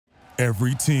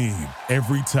Every team,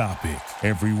 every topic,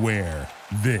 everywhere.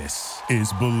 This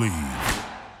is Believe.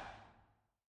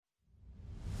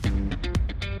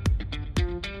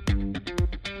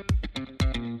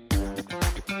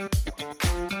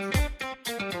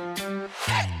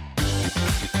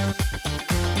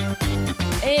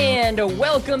 And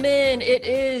welcome in. It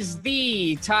is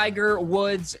the Tiger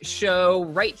Woods Show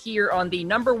right here on the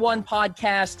 #1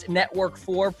 podcast network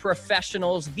for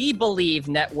professionals, the Believe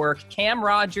Network. Cam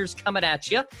Rogers coming at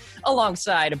you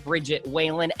alongside Bridget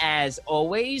Whalen. As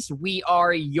always, we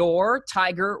are your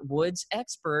Tiger Woods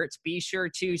experts. Be sure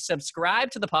to subscribe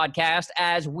to the podcast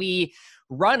as we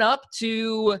run up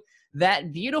to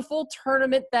that beautiful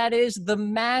tournament that is the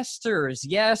Masters.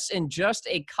 Yes, in just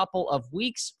a couple of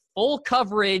weeks. Full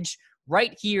coverage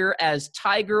right here as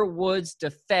Tiger Woods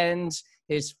defends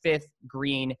his 5th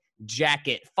green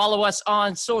jacket. Follow us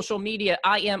on social media.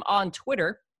 I am on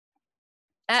Twitter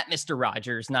at Mr.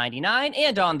 Rogers99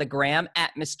 and on the gram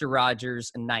at Mr.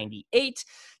 Rogers98.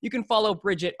 You can follow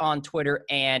Bridget on Twitter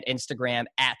and Instagram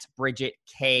at Bridget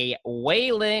K.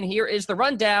 Whalen. Here is the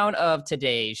rundown of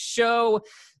today's show.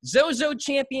 Zozo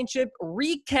Championship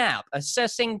recap,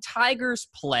 assessing Tiger's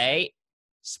play.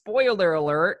 Spoiler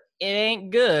alert, it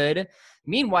ain't good.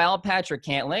 Meanwhile, Patrick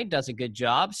Cantlay does a good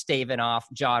job staving off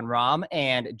Jon Rahm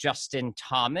and Justin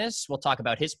Thomas. We'll talk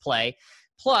about his play.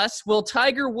 Plus, will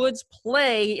Tiger Woods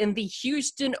play in the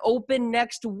Houston Open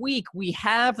next week? We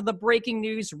have the breaking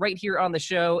news right here on the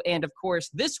show. And of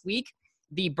course, this week,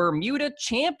 the Bermuda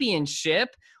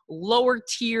Championship, lower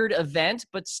tiered event,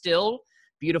 but still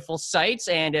beautiful sights.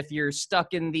 And if you're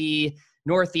stuck in the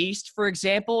Northeast, for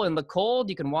example, in the cold,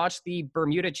 you can watch the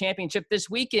Bermuda Championship this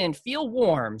weekend. Feel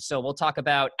warm. So we'll talk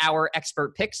about our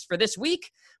expert picks for this week.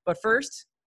 But first,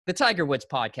 the Tiger Woods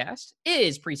podcast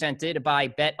is presented by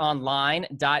betonline.ag.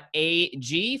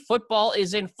 Football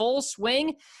is in full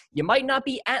swing. You might not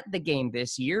be at the game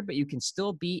this year, but you can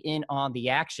still be in on the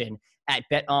action at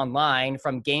BetOnline.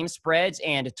 From game spreads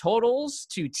and totals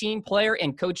to team player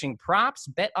and coaching props,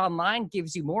 BetOnline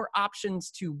gives you more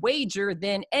options to wager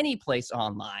than any place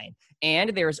online.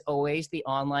 And there's always the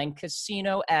online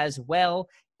casino as well.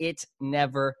 It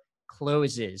never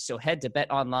closes. So head to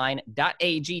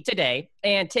betonline.ag today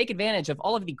and take advantage of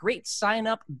all of the great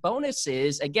sign-up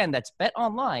bonuses. Again, that's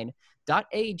betonline.ag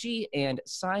and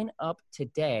sign up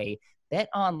today.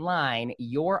 BetOnline,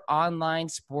 your online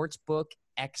sportsbook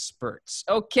experts.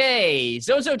 Okay,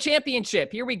 Zozo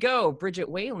Championship. Here we go. Bridget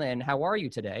Whalen, how are you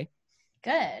today?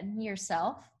 Good.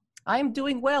 Yourself? I'm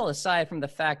doing well, aside from the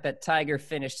fact that Tiger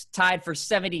finished tied for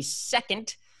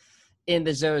 72nd in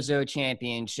the Zozo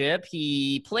Championship.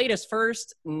 He played his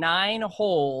first 9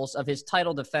 holes of his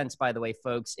title defense, by the way,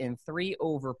 folks, in 3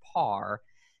 over par.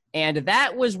 And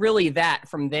that was really that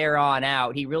from there on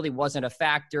out. He really wasn't a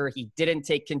factor. He didn't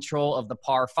take control of the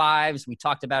par 5s. We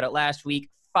talked about it last week.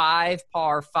 5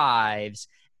 par 5s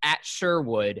at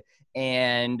Sherwood.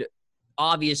 And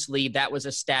obviously that was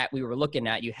a stat we were looking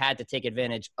at. You had to take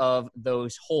advantage of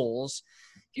those holes.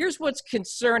 Here's what's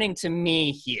concerning to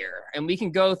me here, and we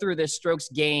can go through the strokes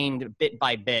gained bit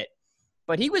by bit,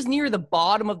 but he was near the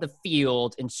bottom of the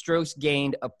field in strokes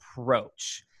gained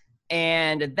approach.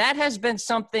 And that has been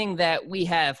something that we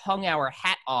have hung our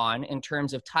hat on in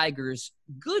terms of Tiger's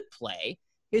good play,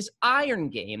 his iron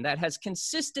game that has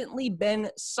consistently been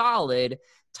solid,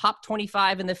 top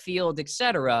 25 in the field,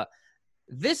 etc.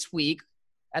 This week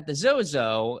at the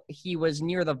Zozo, he was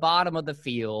near the bottom of the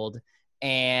field,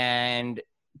 and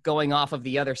going off of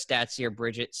the other stats here,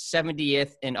 Bridget,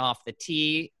 70th in off the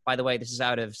tee. By the way, this is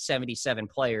out of 77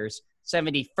 players.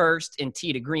 71st in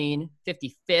tee to green,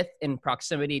 55th in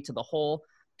proximity to the hole,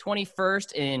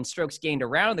 21st in strokes gained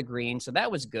around the green. So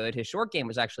that was good. His short game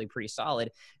was actually pretty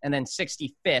solid. And then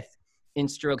 65th in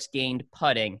strokes gained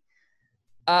putting.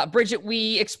 Bridget,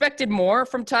 we expected more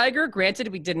from Tiger. Granted,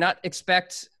 we did not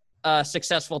expect a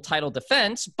successful title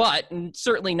defense, but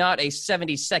certainly not a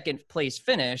 72nd place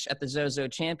finish at the Zozo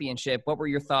Championship. What were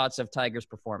your thoughts of Tiger's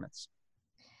performance?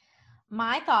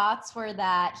 My thoughts were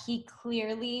that he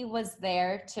clearly was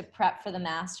there to prep for the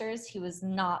Masters. He was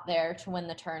not there to win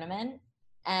the tournament.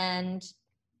 And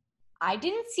I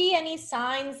didn't see any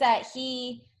signs that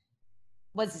he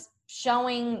was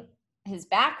showing his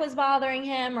back was bothering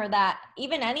him or that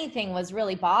even anything was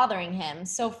really bothering him.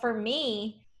 So for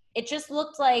me, it just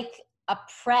looked like a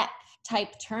prep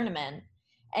type tournament.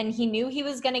 And he knew he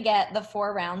was going to get the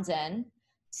 4 rounds in.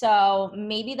 So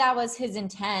maybe that was his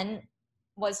intent,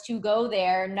 was to go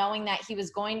there knowing that he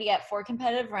was going to get 4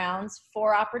 competitive rounds,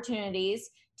 4 opportunities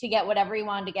to get whatever he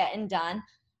wanted to get and done.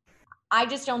 I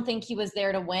just don't think he was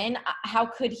there to win. How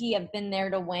could he have been there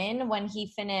to win when he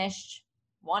finished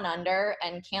 1 under,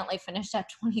 and Cantlay finished at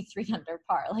 23 under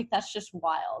par. Like, that's just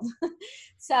wild.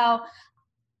 So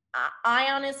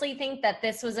I honestly think that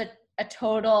this was a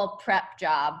total prep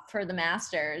job for the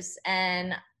Masters,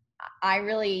 and I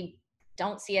really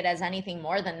don't see it as anything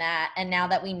more than that. And now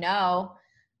that we know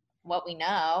what we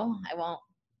know, I won't,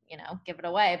 give it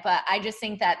away, but I just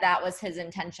think that that was his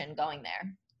intention going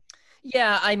there.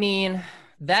 Yeah, I mean,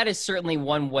 that is certainly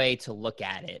one way to look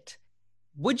at it.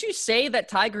 Would you say that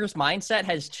Tiger's mindset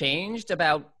has changed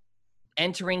about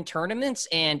entering tournaments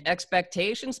and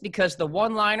expectations? Because the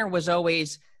one-liner was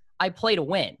always, I play to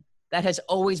win. That has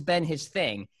always been his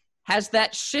thing. Has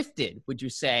that shifted, would you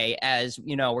say, as,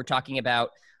 we're talking about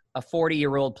a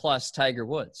 40-year-old plus Tiger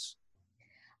Woods?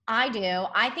 I do.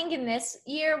 I think in this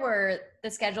year where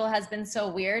the schedule has been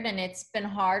so weird and it's been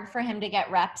hard for him to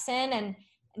get reps in, and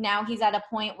now he's at a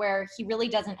point where he really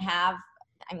doesn't have,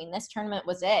 this tournament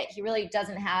was it. He really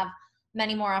doesn't have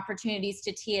many more opportunities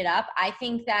to tee it up. I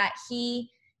think that he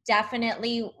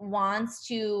definitely wants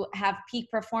to have peak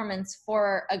performance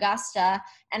for Augusta.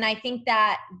 And I think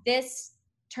that this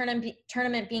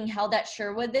tournament being held at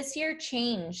Sherwood this year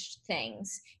changed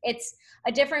things. It's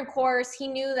a different course. He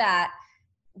knew that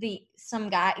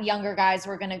younger guys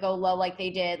were going to go low like they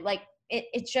did. Like it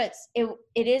is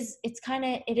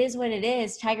what it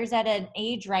is. Tiger's at an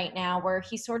age right now where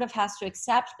he sort of has to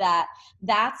accept that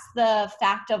that's the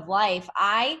fact of life.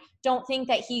 I don't think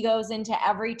that he goes into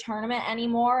every tournament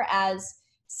anymore as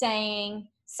saying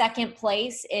second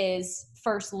place is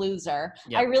first loser.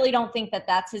 Yep. I really don't think that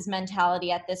that's his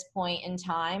mentality at this point in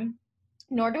time,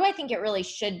 nor do I think it really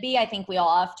should be. I think we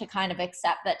all have to kind of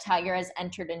accept that Tiger has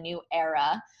entered a new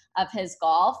era of his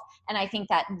golf. And I think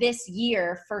that this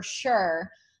year for sure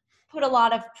put a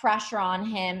lot of pressure on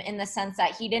him in the sense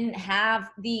that he didn't have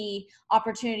the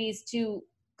opportunities to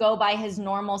go by his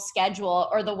normal schedule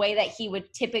or the way that he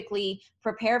would typically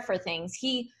prepare for things.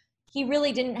 He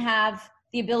really didn't have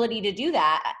the ability to do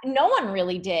that. No one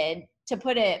really did, to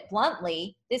put it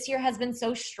bluntly. This year has been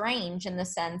so strange in the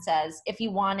sense as if you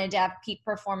wanted to have peak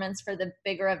performance for the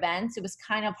bigger events, it was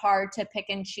kind of hard to pick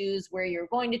and choose where you're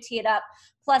going to tee it up.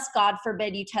 Plus, God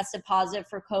forbid you tested positive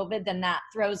for COVID, then that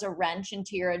throws a wrench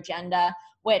into your agenda,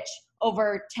 which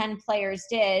over 10 players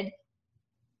did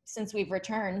since we've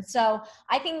returned. So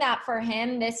I think that for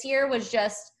him this year was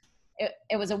just,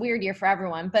 it was a weird year for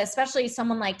everyone, but especially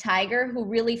someone like Tiger who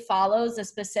really follows a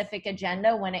specific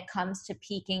agenda when it comes to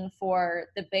peaking for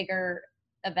the bigger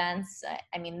events,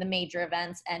 the major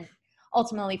events. And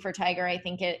ultimately for Tiger, I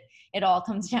think it all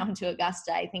comes down to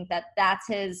Augusta. I think that that's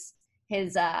his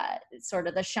sort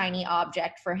of the shiny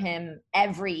object for him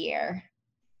every year.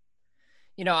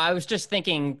 I was just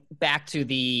thinking back to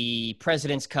the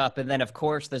President's Cup and then, of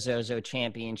course, the Zozo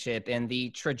Championship and the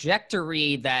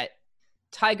trajectory that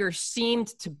Tiger seemed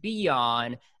to be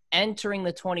on entering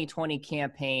the 2020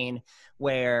 campaign,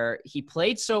 where he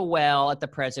played so well at the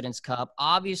President's Cup,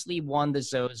 obviously won the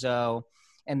Zozo,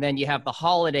 and then you have the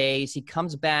holidays. He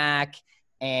comes back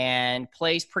and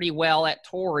plays pretty well at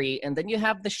Torrey, and then you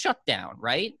have the shutdown,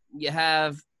 right? You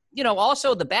have,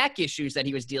 also the back issues that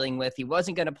he was dealing with. He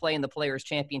wasn't going to play in the Players'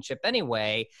 Championship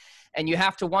anyway, and you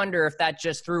have to wonder if that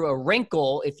just threw a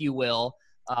wrinkle, if you will,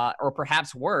 or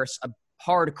perhaps worse, a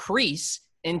hard crease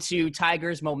into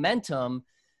Tiger's momentum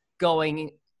going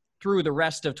through the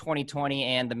rest of 2020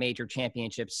 and the major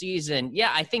championship season.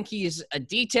 Yeah, I think he's a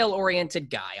detail-oriented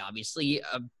guy, obviously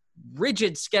a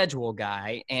rigid schedule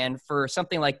guy. And for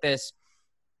something like this,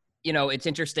 it's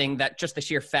interesting that just the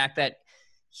sheer fact that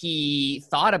he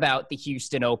thought about the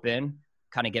Houston Open,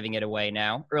 kind of giving it away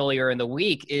now, earlier in the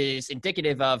week is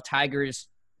indicative of Tiger's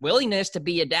willingness to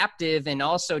be adaptive and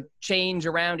also change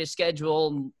around his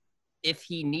schedule if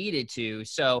he needed to.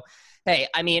 So, hey,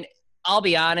 I'll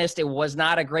be honest, it was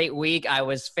not a great week. I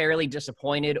was fairly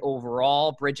disappointed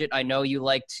overall. Bridget, I know you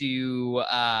like to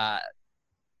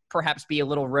perhaps be a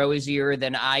little rosier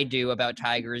than I do about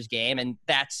Tiger's game, and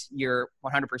you're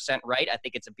 100% right. I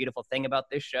think it's a beautiful thing about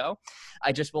this show.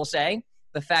 I just will say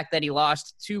the fact that he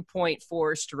lost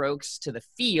 2.4 strokes to the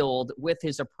field with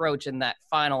his approach in that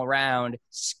final round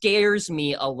scares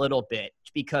me a little bit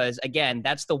because, again,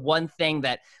 that's the one thing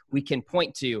that we can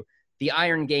point to, the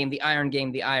iron game, the iron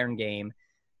game, the iron game.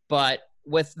 But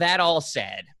with that all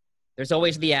said, there's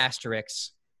always the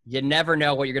asterisks. You never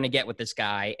know what you're going to get with this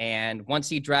guy. And once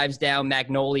he drives down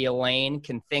Magnolia Lane,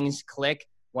 can things click?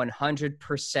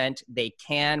 100% they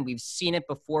can. We've seen it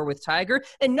before with Tiger,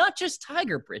 and not just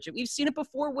Tiger, Bridget. We've seen it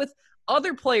before with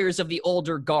other players of the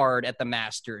older guard at the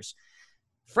Masters.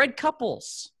 Fred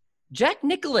Couples, Jack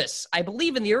Nicklaus, I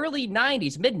believe in the early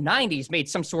 90s, mid 90s, made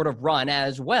some sort of run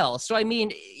as well. So, I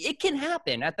mean, it can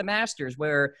happen at the Masters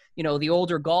where, the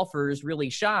older golfers really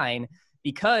shine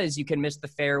because you can miss the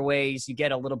fairways. You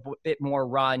get a little bit more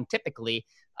run typically.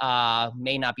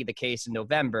 May not be the case in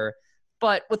November.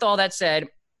 But with all that said,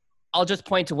 I'll just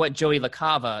point to what Joey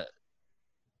LaCava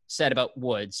said about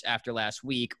Woods after last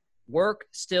week. Work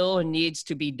still needs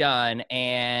to be done,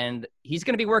 and he's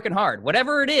going to be working hard.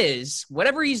 Whatever it is,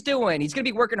 whatever he's doing, he's going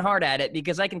to be working hard at it,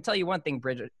 because I can tell you one thing,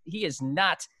 Bridget, he is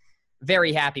not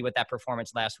very happy with that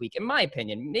performance last week, in my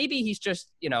opinion. Maybe he's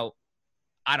just,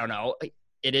 I don't know.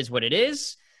 It is what it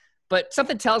is, but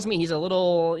something tells me he's a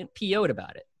little PO'd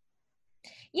about it.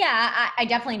 Yeah, I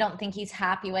definitely don't think he's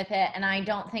happy with it, and I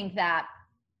don't think that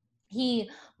he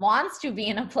wants to be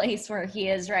in a place where he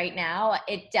is right now.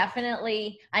 It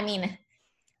definitely,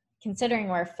 considering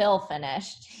where Phil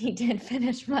finished, he did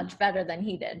finish much better than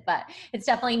he did, but it's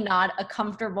definitely not a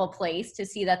comfortable place to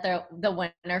see that the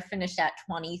winner finished at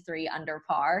 23 under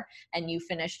par and you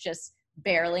finished just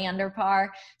barely under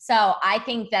par. So I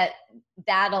think that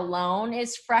alone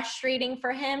is frustrating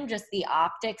for him. Just the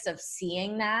optics of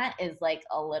seeing that is like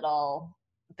a little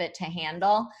bit to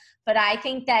handle. But I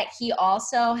think that he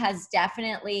also has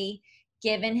definitely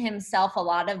given himself a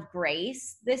lot of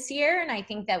grace this year. And I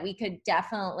think that we could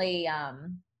definitely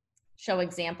show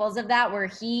examples of that, where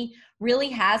he really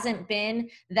hasn't been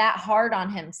that hard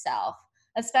on himself.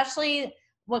 Especially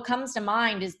what comes to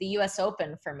mind is the US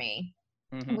Open for me,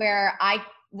 where I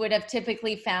would have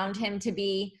typically found him to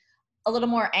be a little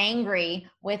more angry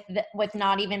with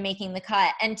not even making the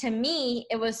cut. And to me,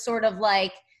 it was sort of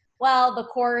like, well, the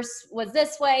course was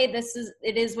this way.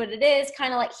 It is what it is.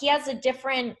 Kind of like he has a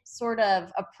different sort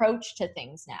of approach to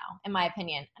things now, in my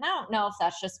opinion. And I don't know if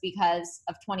that's just because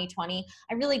of 2020.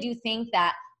 I really do think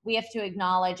that we have to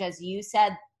acknowledge, as you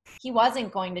said, he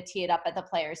wasn't going to tee it up at the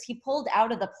Players. He pulled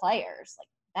out of the Players.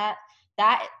 Like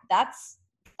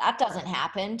that doesn't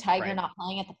happen. Tiger Right. Not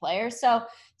playing at the Players. So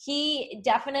he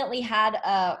definitely had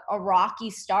a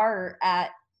rocky start at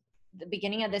the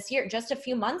beginning of this year. Just a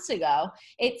few months ago,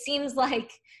 it seems like,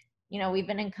 we've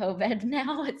been in COVID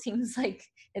now. It seems like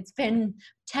it's been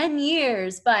 10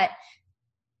 years, but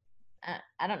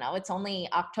I don't know. It's only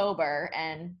October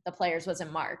and the Players was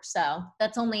in March. So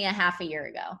that's only a half a year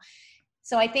ago.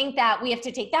 So I think that we have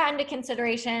to take that into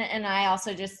consideration. And I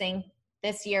also just think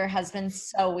this year has been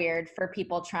so weird for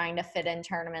people trying to fit in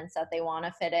tournaments that they want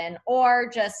to fit in, or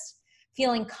just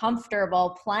feeling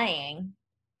comfortable playing.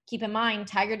 Keep in mind,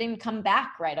 Tiger didn't come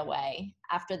back right away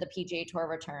after the PGA Tour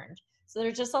returned. So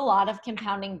there's just a lot of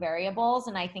compounding variables,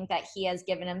 and I think that he has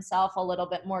given himself a little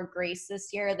bit more grace this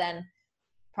year than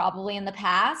probably in the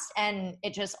past. And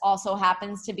it just also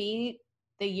happens to be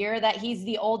the year that he's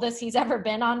the oldest he's ever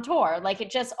been on tour. Like, it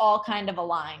just all kind of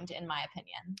aligned, in my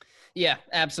opinion. Yeah,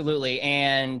 absolutely.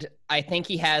 And I think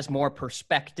he has more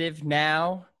perspective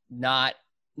now, not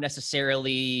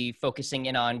necessarily focusing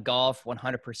in on golf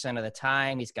 100% of the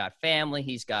time. He's got family.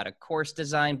 He's got a course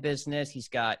design business. He's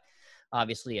got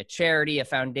obviously a charity, a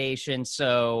foundation.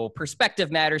 So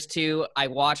perspective matters too. I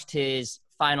watched his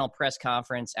final press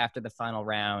conference after the final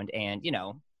round, and,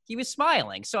 he was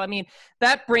smiling. So,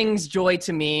 that brings joy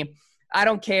to me. I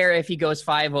don't care if he goes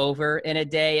 5 over in a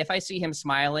day. If I see him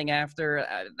smiling after,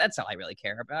 that's all I really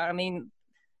care about.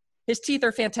 His teeth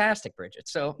are fantastic, Bridget.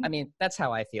 So, that's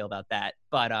how I feel about that.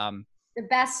 But the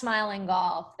best smile in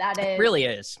golf. That is. It really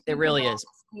is. It really is.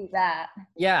 That.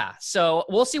 Yeah. So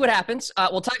we'll see what happens.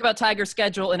 We'll talk about Tiger's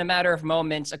schedule in a matter of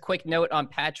moments. A quick note on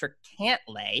Patrick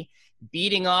Cantlay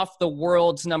beating off the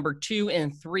world's number 2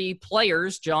 and 3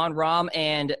 players, Jon Rahm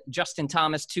and Justin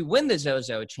Thomas, to win the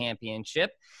Zozo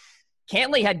Championship.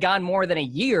 Cantlay had gone more than a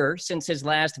year since his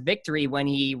last victory, when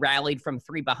he rallied from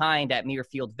 3 behind at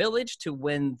Muirfield Village to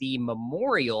win the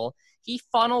Memorial. He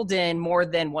funneled in more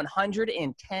than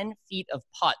 110 feet of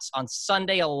putts on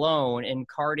Sunday alone, and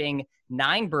carding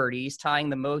 9 birdies, tying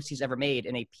the most he's ever made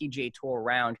in a PGA Tour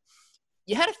round.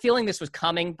 You had a feeling this was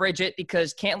coming, Bridget,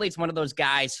 because Cantlay's one of those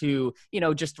guys who,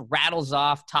 just rattles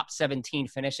off top 17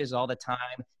 finishes all the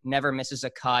time, never misses a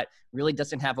cut, really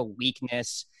doesn't have a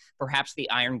weakness. Perhaps the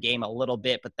iron game a little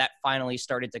bit, but that finally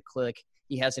started to click.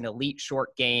 He has an elite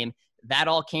short game. That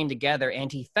all came together,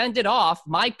 and he fended off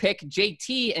my pick,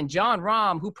 JT and Jon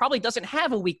Rahm, who probably doesn't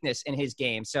have a weakness in his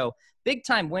game. So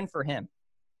big-time win for him.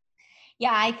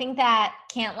 Yeah, I think that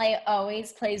Cantlay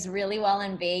always plays really well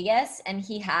in Vegas, and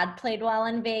he had played well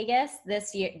in Vegas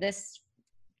this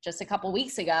just a couple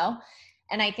weeks ago.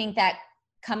 And I think that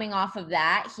coming off of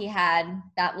that, he had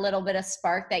that little bit of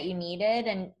spark that you needed.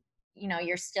 And,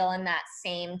 you're still in that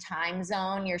same time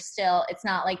zone. It's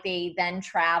not like they then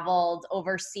traveled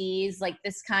overseas. Like,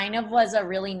 this kind of was a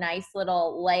really nice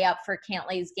little layup for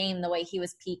Cantlay's game, the way he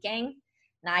was peaking.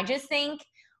 And I just think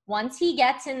once he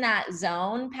gets in that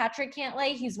zone, Patrick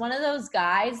Cantlay, he's one of those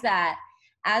guys that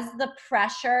as the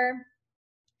pressure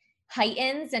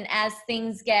heightens and as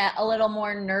things get a little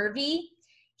more nervy,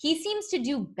 he seems to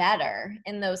do better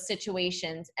in those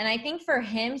situations. And I think for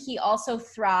him, he also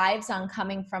thrives on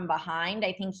coming from behind.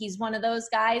 I think he's one of those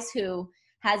guys who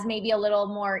has maybe a little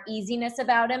more easiness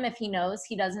about him if he knows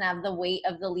he doesn't have the weight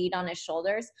of the lead on his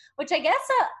shoulders, which I guess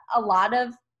a lot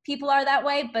of people are that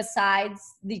way besides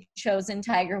the chosen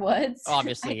Tiger Woods.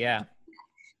 Obviously, yeah.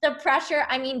 The pressure,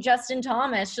 Justin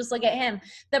Thomas, just look at him.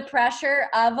 The pressure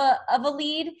of a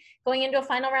lead going into a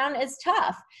final round is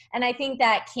tough. And I think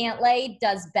that Cantlay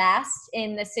does best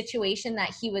in the situation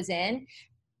that he was in.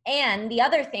 And the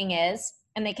other thing is,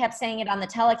 and they kept saying it on the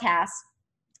telecast,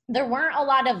 there weren't a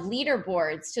lot of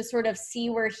leaderboards to sort of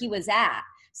see where he was at,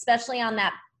 especially on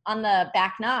the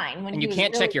back nine. And you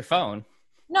can't check your phone.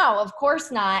 No, of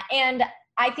course not. And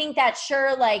I think that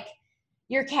sure, like,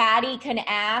 your caddy can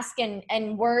ask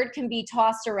and word can be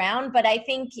tossed around, but I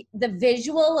think the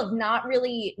visual of not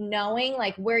really knowing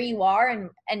like where you are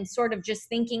and sort of just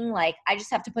thinking like, I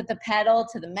just have to put the pedal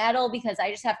to the metal because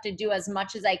I just have to do as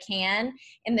much as I can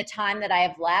in the time that I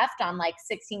have left on like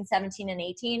 16, 17, and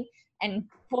 18. And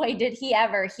boy, did he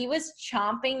ever. He was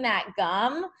chomping that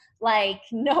gum like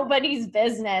nobody's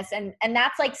business. And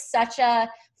that's like such a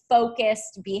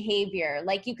focused behavior.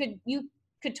 Like you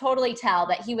could totally tell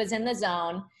that he was in the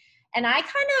zone. And I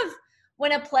kind of,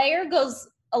 when a player goes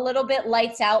a little bit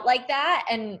lights out like that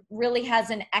and really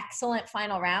has an excellent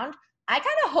final round, I kind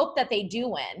of hope that they do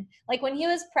win. Like when he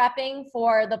was prepping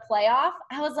for the playoff,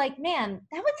 I was like, man,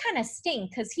 that would kind of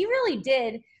stink because he really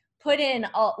did put in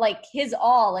his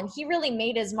all and he really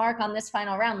made his mark on this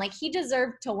final round. Like he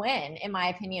deserved to win, in my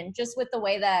opinion, just with the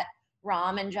way that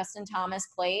Rahm and Justin Thomas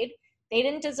played. They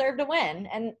didn't deserve to win.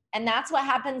 And that's what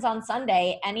happens on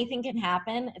Sunday. Anything can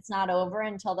happen. It's not over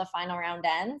until the final round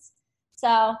ends.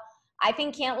 So I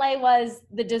think Cantlay was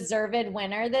the deserved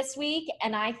winner this week.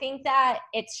 And I think that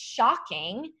it's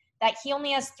shocking that he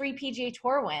only has 3 PGA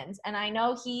Tour wins. And I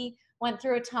know he went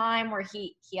through a time where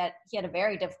he had a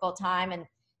very difficult time, and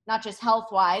not just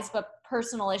health-wise, but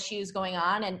personal issues going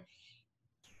on. And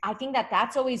I think that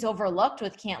that's always overlooked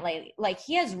with Cantlay. Like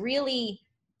he has really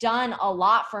done a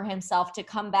lot for himself to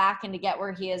come back and to get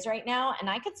where he is right now. And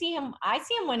I see him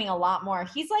winning a lot more.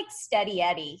 He's like steady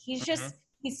Eddie. He's just,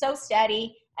 he's so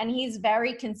steady and he's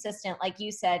very consistent. Like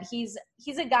you said, he's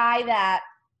a guy that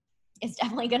is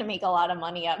definitely going to make a lot of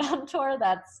money out on tour.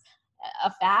 That's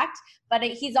a fact. But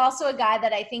he's also a guy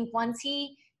that I think once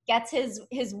he gets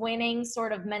his winning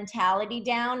sort of mentality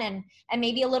down and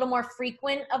maybe a little more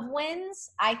frequent of wins,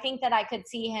 I think that I could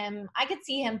see him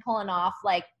pulling off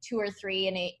like 2 or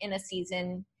 3 in a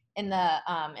season in the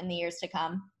years to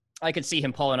come. I could see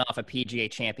him pulling off a PGA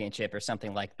championship or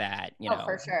something like that.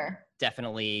 For sure.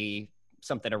 Definitely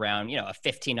something around, a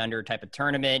 15 under type of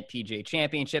tournament, PGA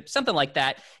championship, something like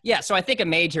that. Yeah. So I think a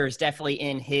major is definitely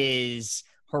in his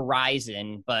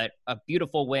horizon, but a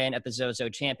beautiful win at the Zozo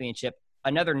Championship.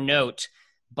 Another note,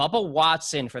 Bubba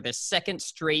Watson for the second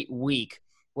straight week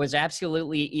was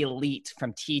absolutely elite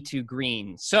from tee to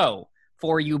green. So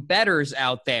for you bettors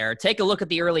out there, take a look at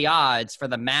the early odds for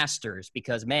the Masters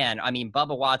because, man,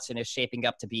 Bubba Watson is shaping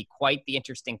up to be quite the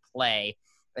interesting play,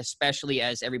 especially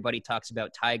as everybody talks about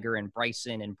Tiger and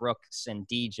Bryson and Brooks and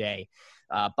DJ.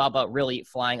 Bubba really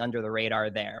flying under the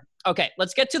radar there. Okay,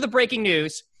 let's get to the breaking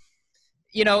news.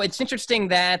 It's interesting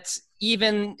that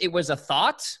even it was a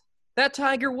thought that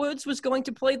Tiger Woods was going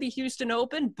to play the Houston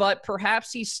Open, but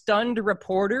perhaps he stunned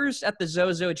reporters at the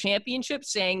Zozo Championship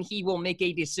saying he will make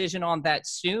a decision on that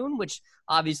soon, which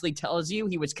obviously tells you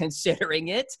he was considering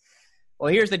it.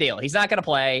 Well, here's the deal. He's not going to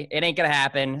play. It ain't going to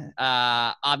happen.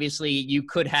 Obviously, you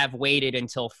could have waited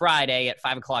until Friday at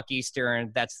 5 o'clock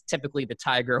Eastern. That's typically the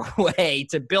Tiger way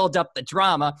to build up the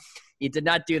drama. He did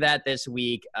not do that this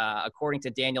week. According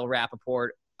to Daniel Rappaport,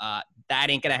 that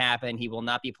ain't going to happen. He will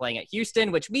not be playing at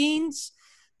Houston, which means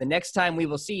the next time we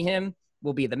will see him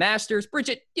will be the Masters.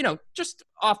 Bridget, just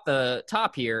off the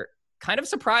top here, kind of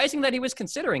surprising that he was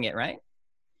considering it, right?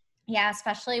 Yeah,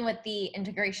 especially with the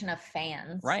integration of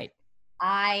fans. Right.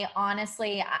 I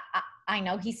honestly, I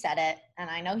know he said it, and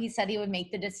I know he said he would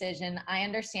make the decision. I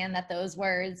understand that those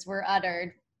words were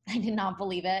uttered. I did not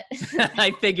believe it.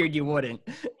 I figured you wouldn't.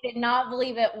 Did not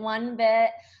believe it one bit.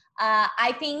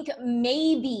 I think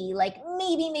maybe like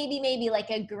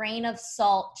a grain of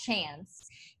salt chance.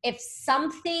 If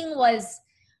something was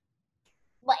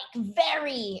like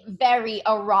very, very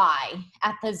awry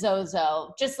at the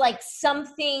Zozo. Just like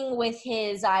something with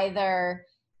his either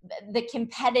the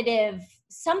competitive,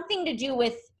 something to do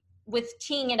with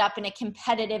teeing it up in a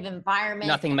competitive environment.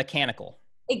 Nothing mechanical.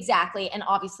 Exactly. And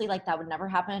obviously like that would never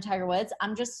happen to Tiger Woods.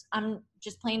 I'm just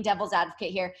playing devil's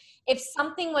advocate here. If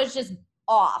something was just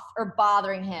off or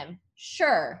bothering him,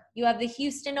 sure, you have the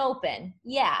Houston Open.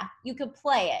 Yeah, you could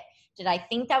play it. Did I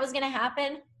think that was going to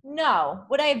happen? No.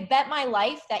 Would I have bet my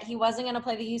life that he wasn't going to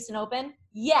play the Houston Open?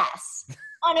 Yes.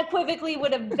 Unequivocally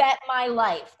would have bet my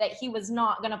life that he was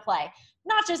not going to play.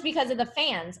 Not just because of the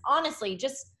fans. Honestly,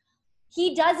 just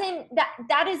he doesn't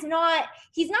that is not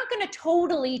he's not going to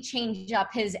totally change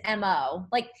up his MO.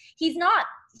 Like he's not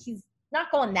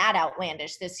going that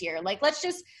outlandish this year. Like let's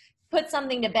just put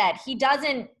something to bed. He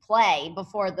doesn't play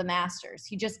before the Masters.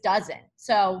 He just doesn't.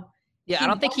 So yeah, I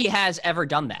don't think he has ever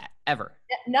done that, ever.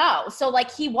 No. So,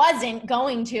 like, he wasn't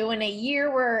going to in a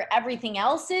year where everything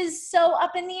else is so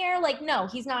up in the air. Like, no,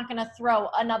 he's not going to throw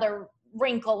another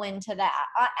wrinkle into that.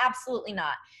 Absolutely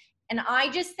not. And I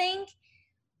just think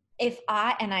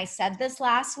and I said this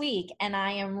last week, and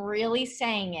I am really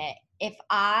saying it, if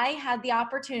I had the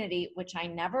opportunity, which I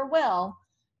never will,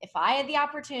 if I had the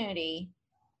opportunity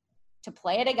to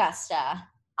play at Augusta,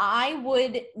 I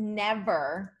would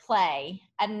never play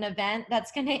at an event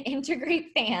that's going to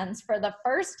integrate fans for the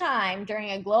first time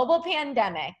during a global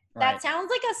pandemic. Right. That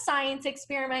sounds like a science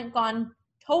experiment gone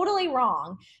totally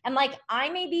wrong. And like, I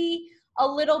may be a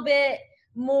little bit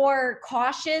more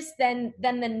cautious than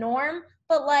the norm,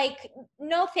 but like,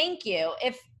 no, thank you.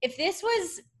 If this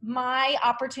was my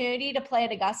opportunity to play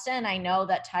at Augusta, and I know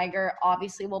that Tiger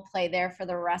obviously will play there for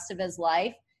the rest of his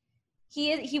life,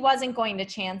 he wasn't going to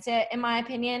chance it, in my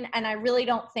opinion. And I really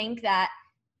don't think that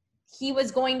he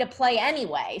was going to play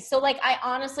anyway. So, like, I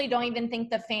honestly don't even think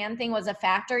the fan thing was a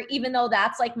factor, even though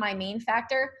that's, like, my main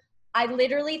factor. I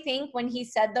literally think when he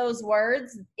said those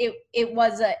words, it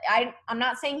was I'm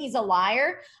not saying he's a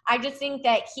liar. I just think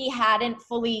that he hadn't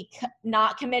fully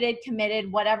not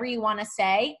committed, whatever you want to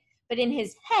say. But in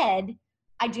his head,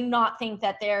 I do not think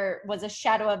that there was a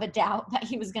shadow of a doubt that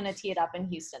he was going to tee it up in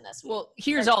Houston this week. Well,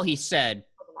 here's all he said.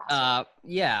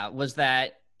 Was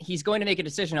that he's going to make a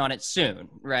decision on it soon,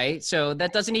 right? So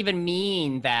that doesn't even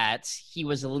mean that he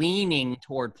was leaning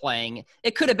toward playing.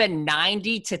 It could have been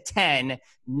 90-10,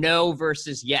 no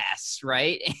versus yes,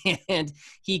 right? And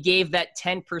he gave that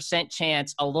 10%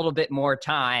 chance a little bit more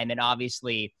time, and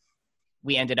obviously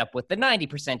we ended up with the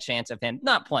 90% chance of him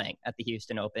not playing at the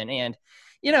Houston Open. And,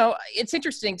 you know, it's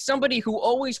interesting. Somebody who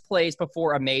always plays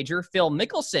before a major, Phil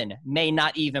Mickelson, may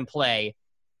not even play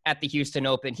at the Houston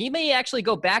Open. He may actually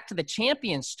go back to the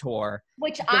Champions Tour.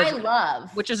 Which I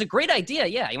love. Which is a great idea.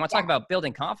 Yeah, you want to talk about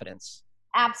building confidence.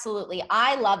 Absolutely.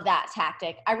 I love that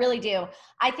tactic. I really do.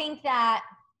 I think that,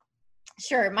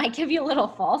 sure, it might give you a little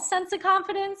false sense of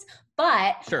confidence,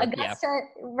 but Augusta,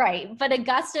 right. But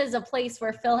Augusta is a place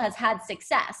where Phil has had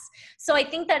success. So I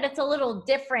think that it's a little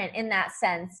different in that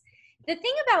sense. The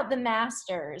thing about the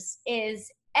Masters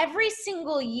is every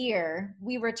single year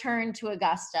we return to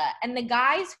Augusta, and the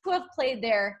guys who have played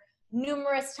there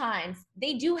numerous times,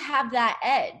 they do have that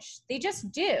edge. They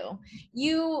just do.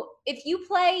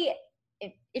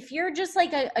 If you're just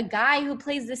like a guy who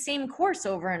plays the same course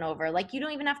over and over, like you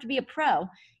don't even have to be a pro,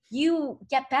 you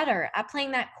get better at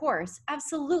playing that course.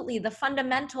 Absolutely. The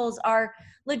fundamentals are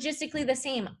logistically the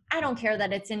same. I don't care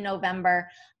that it's in November.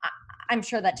 I'm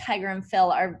sure that Tiger and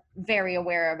Phil are very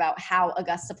aware about how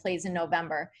Augusta plays in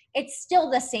November. It's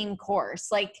still the same course,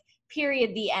 like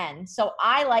period, the end. So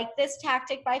I like this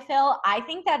tactic by Phil. I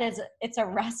think that it's a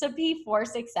recipe for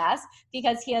success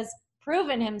because he has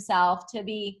proven himself to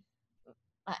be,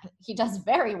 he does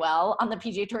very well on the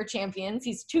PGA Tour Champions.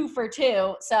 He's 2 for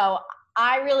 2. So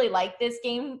I really like this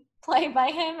game play by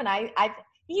him. And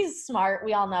he's smart.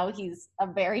 We all know he's a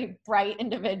very bright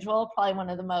individual, probably one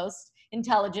of the most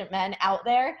intelligent men out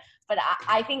there. But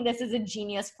I think this is a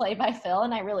genius play by Phil,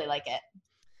 and I really like it.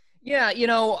 Yeah, you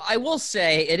know, I will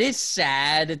say it is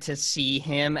sad to see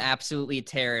him absolutely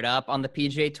tear it up on the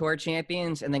PGA Tour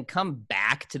Champions and then come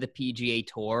back to the PGA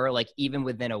Tour, like even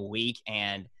within a week,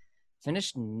 and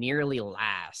finish nearly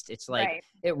last. It's like, right.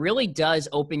 It really does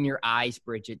open your eyes,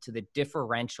 Bridget, to the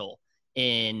differential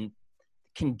in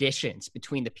conditions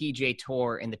between the PGA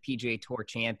Tour and the PGA Tour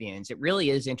Champions. It really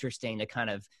is interesting to kind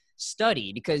of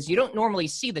study because you don't normally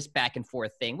see this back and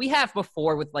forth thing. We have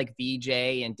before with like VJ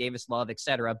and Davis Love,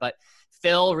 etc. But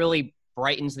Phil really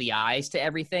brightens the eyes to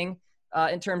everything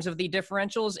in terms of the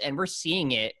differentials, and we're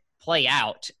seeing it play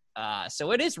out.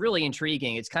 So it is really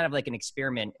intriguing. It's kind of like an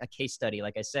experiment, a case study,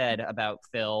 like I said, about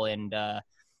Phil. And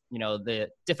the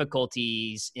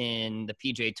difficulties in the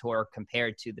PGA Tour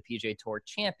compared to the PGA Tour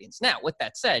champions. Now, with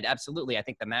that said, absolutely, I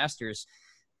think the Masters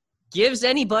gives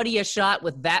anybody a shot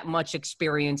with that much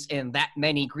experience and that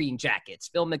many green jackets,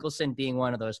 Phil Mickelson being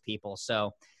one of those people.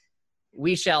 So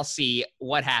we shall see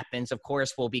what happens. Of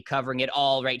course, we'll be covering it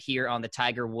all right here on the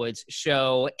Tiger Woods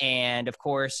Show. And of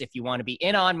course, if you want to be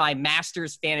in on my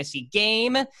Masters fantasy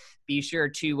game, be sure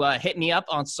to hit me up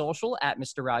on social at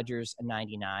Mr.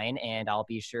 Rogers99, and I'll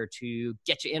be sure to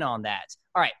get you in on that.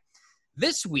 All right.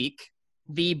 This week,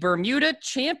 the Bermuda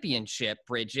Championship,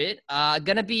 Bridget,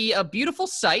 going to be a beautiful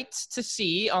sight to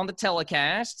see on the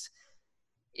telecast.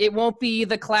 It won't be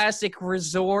the classic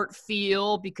resort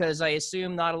feel because I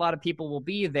assume not a lot of people will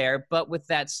be there. But with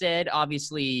that said,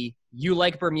 obviously, you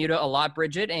like Bermuda a lot,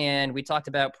 Bridget, and we talked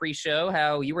about pre-show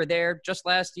how you were there just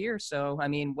last year. So, I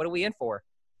mean, what are we in for?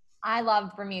 I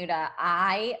love Bermuda.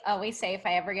 I always say if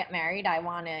I ever get married, I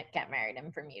want to get married in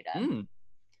Bermuda.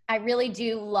 I really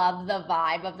do love the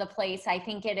vibe of the place. I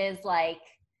think it is like,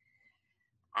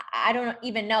 I don't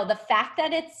even know, the fact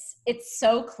that it's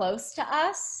so close to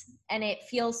us and it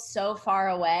feels so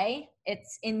far away,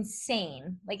 it's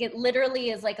insane. Like it literally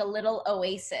is like a little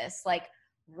oasis, like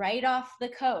right off the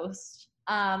coast.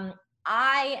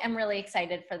 I am really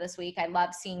excited for this week. I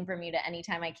love seeing Bermuda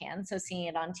anytime I can. So seeing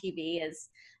it on TV is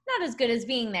not as good as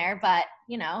being there, but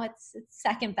it's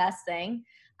second best thing.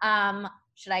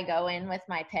 Should I go in with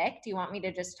my pick? Do you want me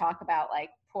to just talk about like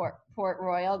Port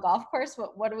Royal Golf Course?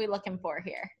 What are we looking for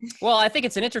here? Well, I think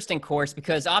it's an interesting course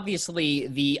because obviously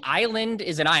the island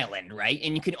is an island, right?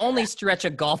 And you can only stretch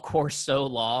a golf course so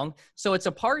long. So it's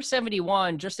a par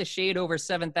 71, just a shade over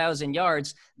 7,000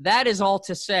 yards. That is all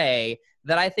to say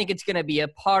that I think it's going to be a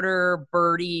putter,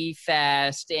 birdie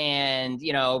fest. And,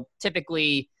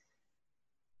 typically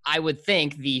I would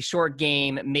think the short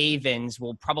game mavens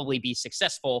will probably be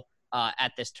successful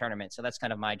at this tournament. So that's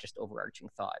kind of my just overarching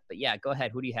thought. But yeah, go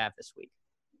ahead. Who do you have this week?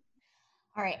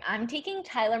 All right, I'm taking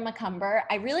Tyler McCumber.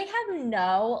 I really have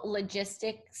no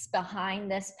logistics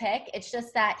behind this pick. It's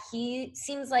just that he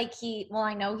seems like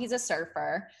I know he's a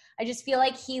surfer. I just feel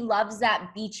like he loves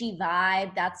that beachy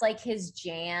vibe. That's like his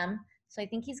jam. So I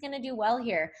think he's going to do well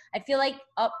here. I feel like,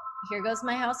 here goes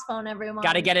my house phone, everyone.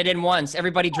 Got to get it in once.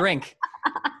 Everybody drink.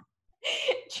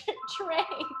 Drink.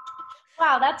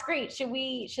 Wow, that's great.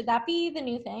 Should that be the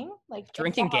new thing? Like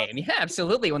drinking game. Yeah,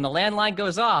 absolutely. When the landline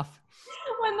goes off.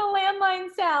 When the landline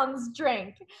sounds,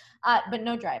 drink. But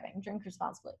no driving. Drink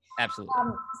responsibly. Absolutely.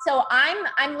 So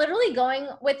I'm literally going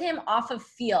with him off of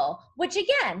feel, which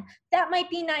again, that might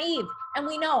be naive. And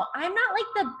we know I'm not like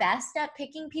the best at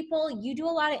picking people. You do a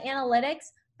lot of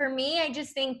analytics. For me, I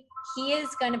just think he is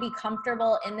going to be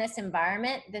comfortable in this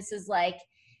environment. This is like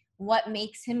what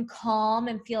makes him calm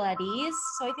and feel at ease.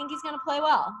 So I think he's going to play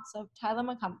well. So Tyler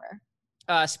McCumber.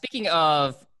 Speaking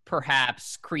of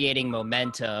perhaps creating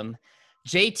momentum,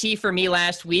 JT for me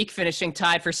last week, finishing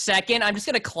tied for second. I'm just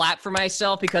going to clap for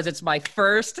myself because it's my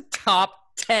first top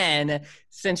 10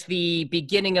 since the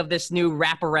beginning of this new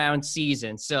wraparound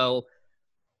season. So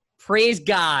praise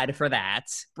God for that.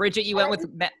 Bridget, you went with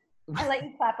Matt. I let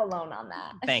you clap alone on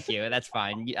that. Thank you. That's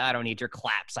fine. I don't need your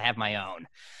claps. I have my own.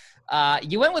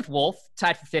 You went with Wolf,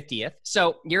 tied for 50th.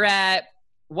 So you're at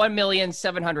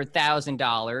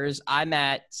 $1,700,000. I'm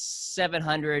at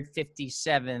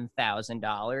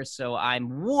 $757,000. So I'm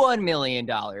 $1 million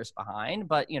behind,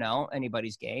 but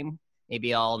anybody's game.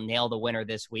 Maybe I'll nail the winner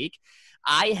this week.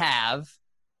 I have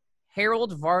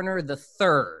Harold Varner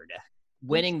III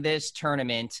winning this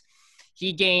tournament.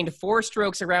 He gained 4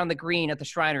 strokes around the green at the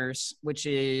Shriners, which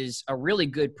is a really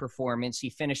good performance. He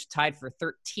finished tied for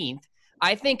 13th.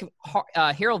 I think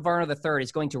Harold Varner III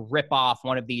is going to rip off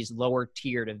one of these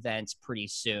lower-tiered events pretty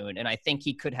soon, and I think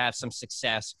he could have some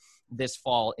success this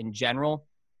fall in general.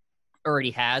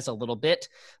 Already has a little bit,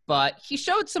 but he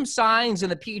showed some signs in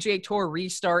the PGA Tour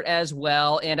restart as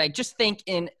well, and I just think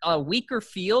in a weaker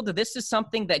field, this is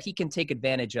something that he can take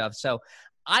advantage of. So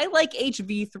I like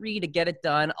HV3 to get it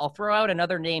done. I'll throw out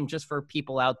another name just for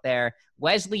people out there.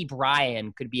 Wesley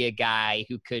Bryan could be a guy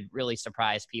who could really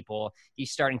surprise people. He's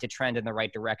starting to trend in the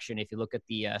right direction if you look at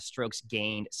the strokes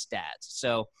gained stats.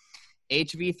 So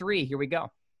HV3, here we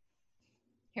go.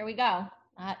 Here we go.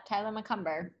 Tyler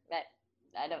McCumber. But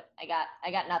I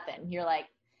got nothing. You're like,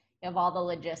 you have all the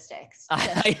logistics.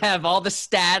 I have all the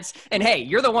stats. And hey,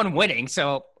 you're the one winning,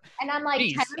 so. And I'm like,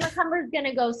 geez. Tyler McCumber's going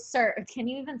to go surf. Can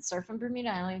you even surf in Bermuda?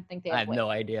 I don't even think they have no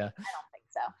idea. I don't think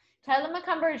so. Tyler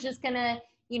McCumber is just going to,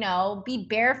 be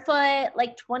barefoot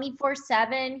like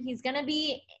 24/7. He's going to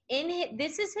be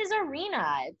this is his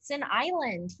arena. It's an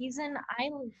island. He's an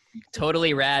island.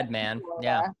 Totally rad, man. Florida.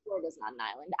 Yeah. Florida's not an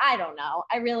island. I don't know.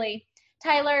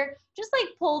 Tyler, just like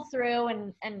pull through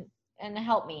and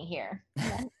help me here.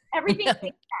 Everything makes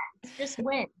sense. Just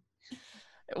win.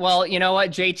 Well, you know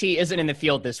what? JT isn't in the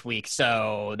field this week,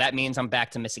 so that means I'm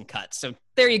back to missing cuts. So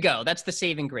there you go. That's the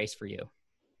saving grace for you.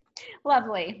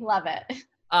 Lovely. Love it.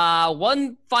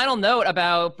 One final note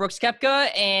about Brooks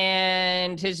Koepka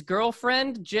and his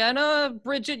girlfriend, Jenna.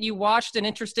 Bridget, you watched an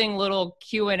interesting little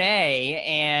Q&A,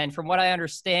 and from what I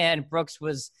understand, Brooks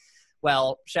was,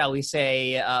 well, shall we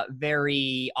say,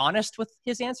 very honest with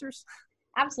his answers?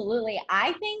 Absolutely.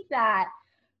 I think that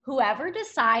whoever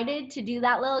decided to do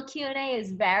that little Q&A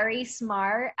is very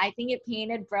smart. I think it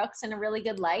painted Brooks in a really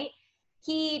good light.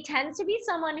 He tends to be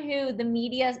someone who the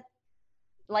media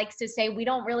likes to say, we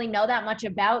don't really know that much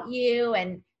about you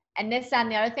and this, that,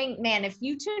 and the other thing. Man, if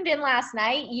you tuned in last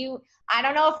night, I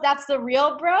don't know if that's the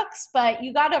real Brooks, but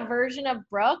you got a version of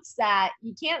Brooks that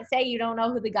you can't say you don't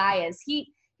know who the guy is.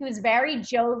 He was very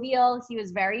jovial. He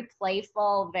was very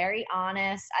playful, very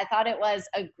honest. I thought it was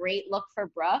a great look for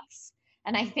Brooks.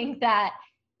 And I think that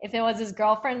if it was his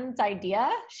girlfriend's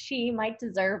idea, she might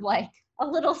deserve like a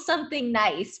little something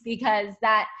nice, because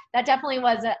that definitely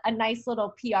was a nice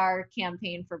little PR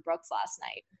campaign for Brooks last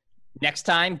night. Next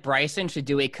time, Bryson should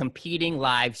do a competing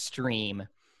live stream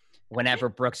whenever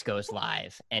Brooks goes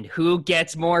live. And who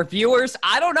gets more viewers?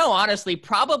 I don't know, honestly.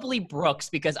 Probably Brooks,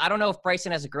 because I don't know if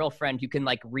Bryson has a girlfriend who can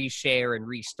like reshare and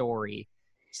restory.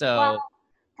 So well,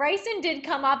 Bryson did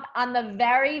come up on the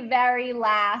very, very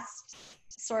last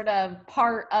sort of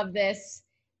part of this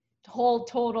whole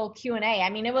total Q&A. I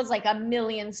mean, it was like a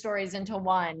million stories into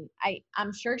one.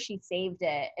 I'm sure she saved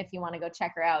it if you want to go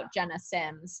check her out, Jenna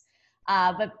Sims.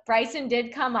 But Bryson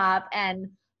did come up, and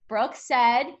Brooks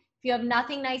said, if you have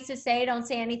nothing nice to say, don't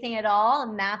say anything at all.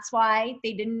 And that's why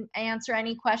they didn't answer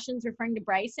any questions referring to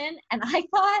Bryson. And I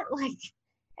thought, like,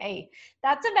 hey,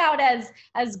 that's about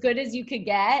as good as you could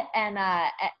get. And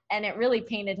it really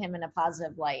painted him in a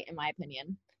positive light, in my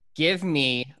opinion. Give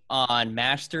me on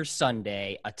Masters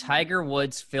Sunday a Tiger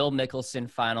Woods, Phil Mickelson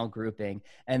final grouping,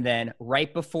 and then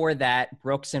right before that,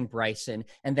 Brooks and Bryson,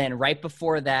 and then right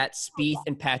before that, Spieth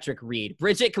and Patrick Reed.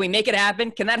 Bridget, can we make it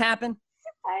happen? Can that happen?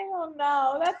 I don't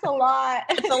know. That's a lot.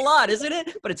 It's a lot, isn't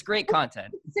it? But it's great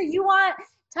content. So you want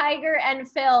Tiger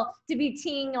and Phil to be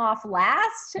teeing off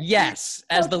last? Yes,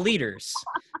 as the leaders.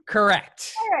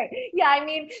 Correct. All right. Yeah, I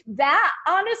mean, that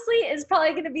honestly is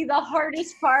probably going to be the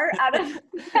hardest part out of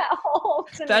that whole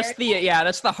scenario.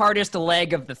 That's the hardest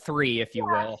leg of the three, if you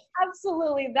will.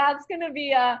 Absolutely. That's going to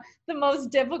be the most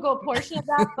difficult portion of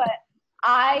that, but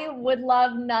I would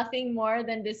love nothing more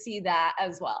than to see that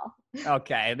as well.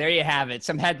 Okay, there you have it.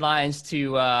 Some headlines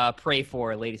to pray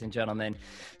for, ladies and gentlemen.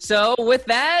 So with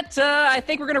that, I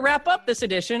think we're going to wrap up this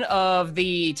edition of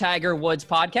the Tiger Woods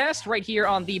podcast right here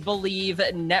on the Believe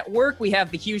Network. We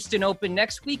have the Houston Open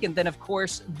next week, and then, of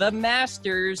course, the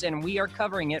Masters, and we are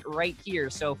covering it right here.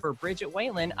 So for Bridget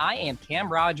Whalen, I am Cam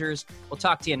Rogers. We'll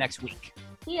talk to you next week.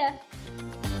 Yeah.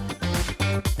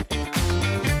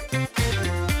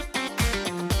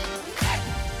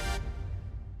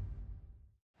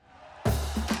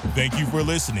 Thank you for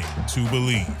listening to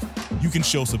Believe. You can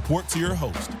show support to your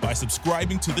host by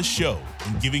subscribing to the show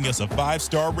and giving us a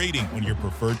 5-star rating on your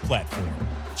preferred platform.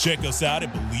 Check us out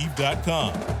at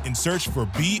Believe.com and search for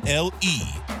BLEAV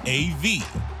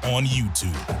on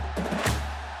YouTube.